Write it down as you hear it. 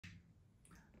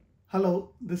Hello,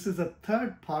 this is the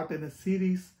third part in a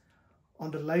series on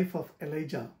the life of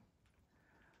Elijah.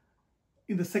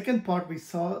 In the second part, we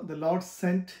saw the Lord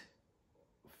sent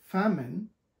famine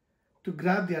to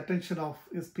grab the attention of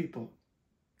his people.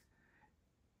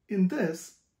 In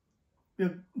this, we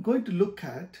are going to look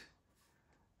at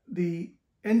the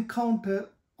encounter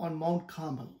on Mount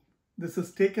Carmel. This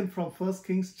is taken from 1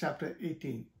 Kings chapter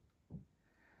 18.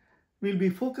 We'll be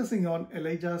focusing on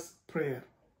Elijah's prayer.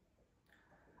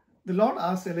 The Lord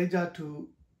asked Elijah to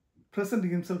present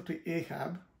himself to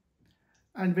Ahab,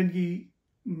 and when he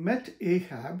met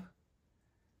Ahab,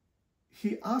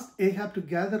 he asked Ahab to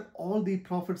gather all the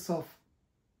prophets of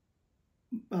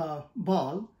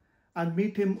Baal and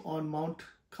meet him on Mount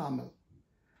Carmel.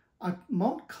 At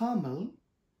Mount Carmel,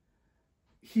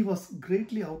 he was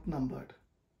greatly outnumbered.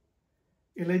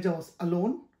 Elijah was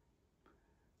alone,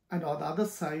 and on the other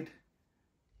side,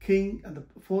 king and the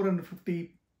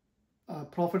 450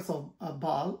 prophets of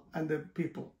Baal and the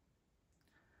people.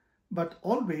 But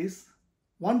always,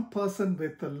 one person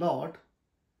with the Lord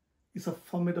is a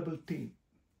formidable team.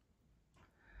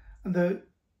 And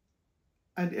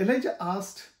Elijah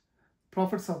asked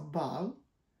prophets of Baal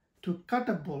to cut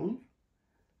a bull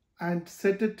and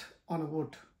set it on a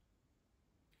wood.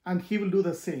 And he will do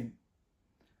the same.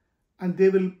 And they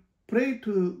will pray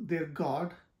to their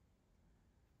god,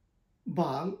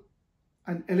 Baal,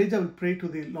 and Elijah will pray to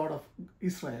the Lord of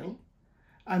Israel.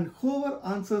 And whoever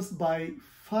answers by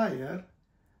fire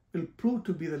will prove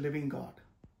to be the living God.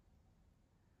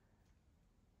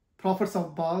 Prophets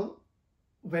of Baal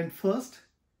went first.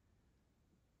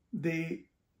 They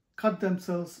cut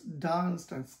themselves,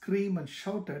 danced and screamed and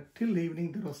shouted till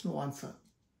evening. There was no answer.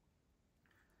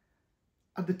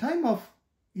 At the time of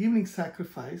evening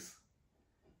sacrifice,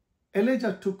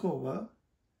 Elijah took over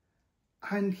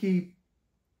and he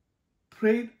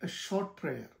prayed a short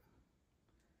prayer.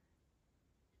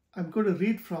 I'm going to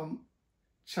read from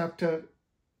chapter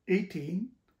 18,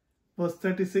 verse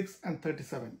 36 and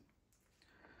 37.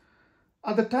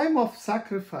 At the time of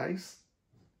sacrifice,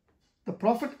 the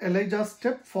prophet Elijah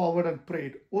stepped forward and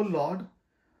prayed, "O Lord,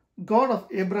 God of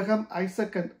Abraham,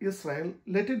 Isaac, and Israel,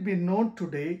 let it be known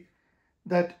today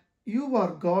that you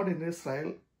are God in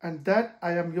Israel, and that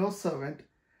I am your servant,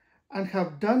 and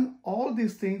have done all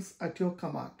these things at your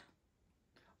command.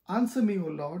 Answer me, O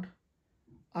Lord,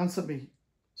 answer me,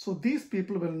 so these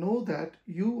people will know that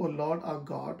you, O Lord, are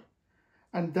God,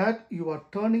 and that you are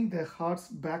turning their hearts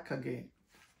back again."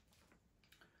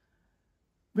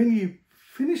 When he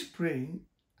finished praying,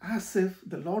 as if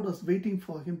the Lord was waiting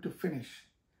for him to finish,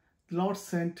 the Lord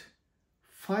sent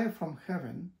fire from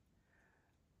heaven,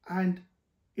 and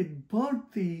it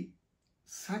burnt the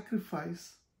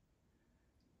sacrifice,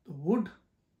 the wood,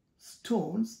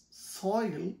 stones,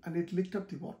 soil, and it licked up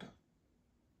the water.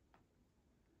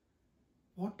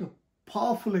 What a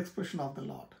powerful expression of the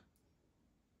Lord.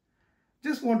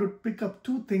 Just want to pick up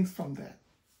two things from there.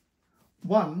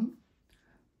 One,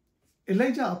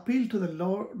 Elijah appealed to the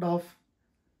Lord of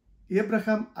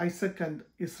Abraham, Isaac, and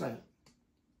Israel.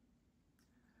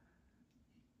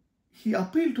 He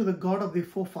appealed to the God of the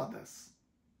forefathers.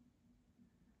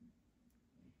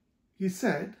 He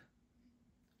said,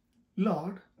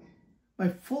 "Lord, my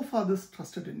forefathers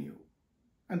trusted in you,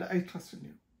 and I trust in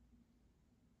you.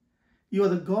 You are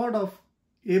the God of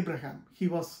Abraham."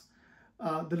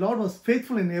 The Lord was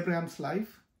faithful in Abraham's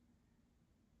life.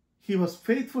 He was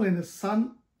faithful in his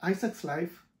son Isaac's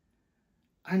life,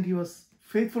 and he was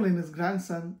faithful in his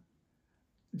grandson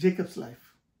Jacob's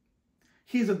life.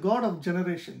 He is a God of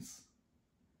generations.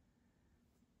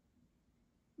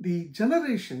 The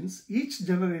generations, each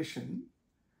generation,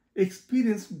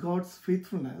 experienced God's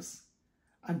faithfulness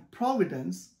and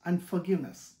providence and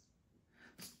forgiveness.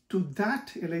 To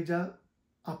that Elijah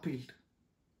appealed.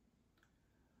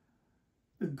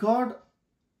 The God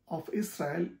of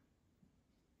Israel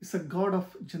is a God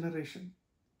of generation.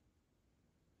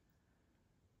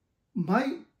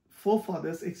 My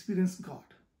forefathers experienced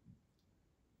God,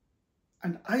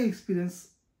 and I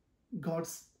experience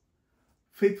God's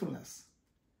faithfulness.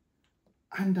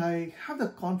 And I have the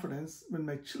confidence when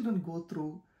my children go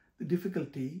through the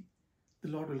difficulty, the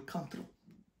Lord will come through.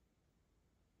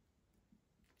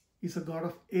 He's a God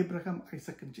of Abraham,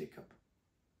 Isaac, and Jacob.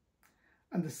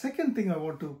 And the second thing I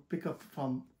want to pick up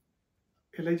from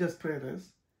Elijah's prayer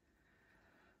is,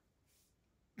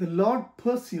 the Lord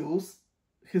pursues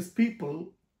his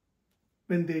people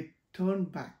when they turn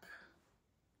back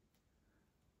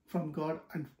from God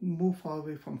and move far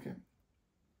away from him.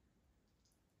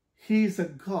 He is a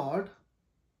God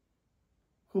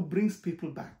who brings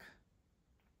people back.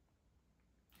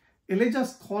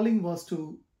 Elijah's calling was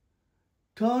to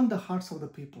turn the hearts of the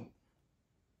people.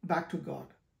 back to God.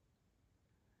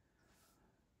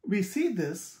 We see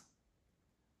this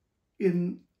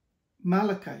in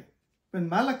Malachi. When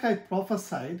Malachi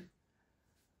prophesied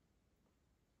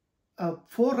a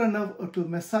forerunner to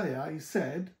Messiah, he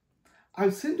said,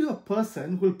 I'll send you a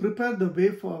person who will prepare the way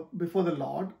before the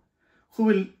Lord, who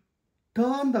will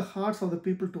turn the hearts of the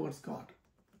people towards God.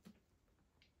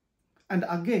 And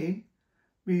again,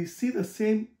 we see the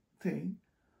same thing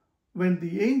when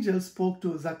the angel spoke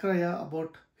to Zechariah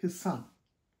about his son.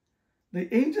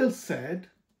 The angel said,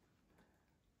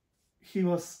 he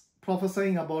was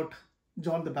prophesying about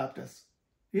John the Baptist.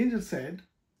 The angel said,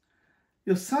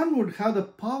 your son would have the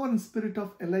power and spirit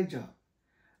of Elijah,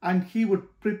 and he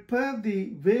would prepare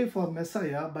the way for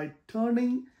Messiah by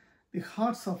turning the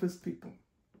hearts of his people.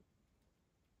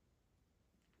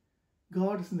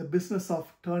 God is in the business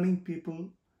of turning people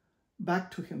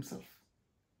back to himself.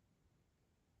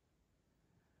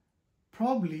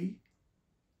 Probably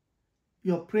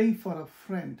you're praying for a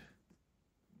friend,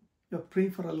 you're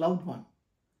praying for a loved one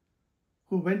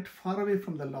who went far away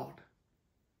from the Lord.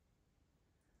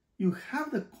 You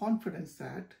have the confidence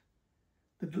that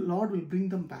the Lord will bring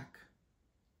them back.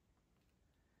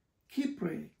 Keep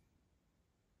praying.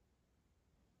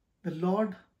 The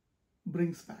Lord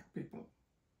brings back people.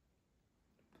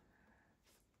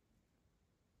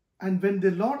 And when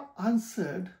the Lord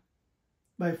answered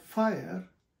by fire,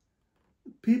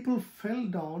 people fell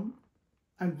down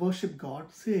and worshiped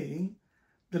God, saying,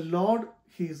 the Lord,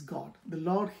 He is God. The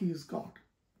Lord, He is God.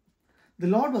 The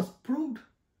Lord was proved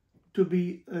to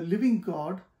be a living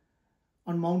God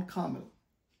on Mount Carmel.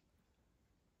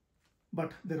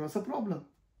 But there was a problem.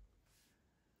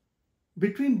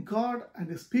 Between God and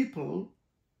His people,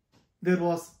 there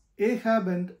was Ahab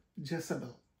and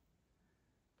Jezebel.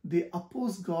 They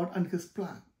opposed God and His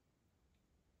plan.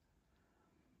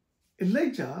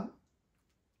 Elijah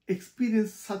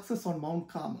experienced success on Mount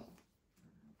Carmel,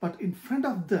 but in front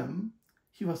of them,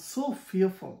 he was so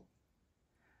fearful.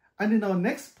 And in our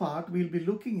next part, we'll be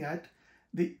looking at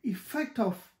the effect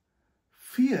of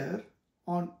fear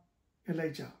on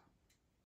Elijah.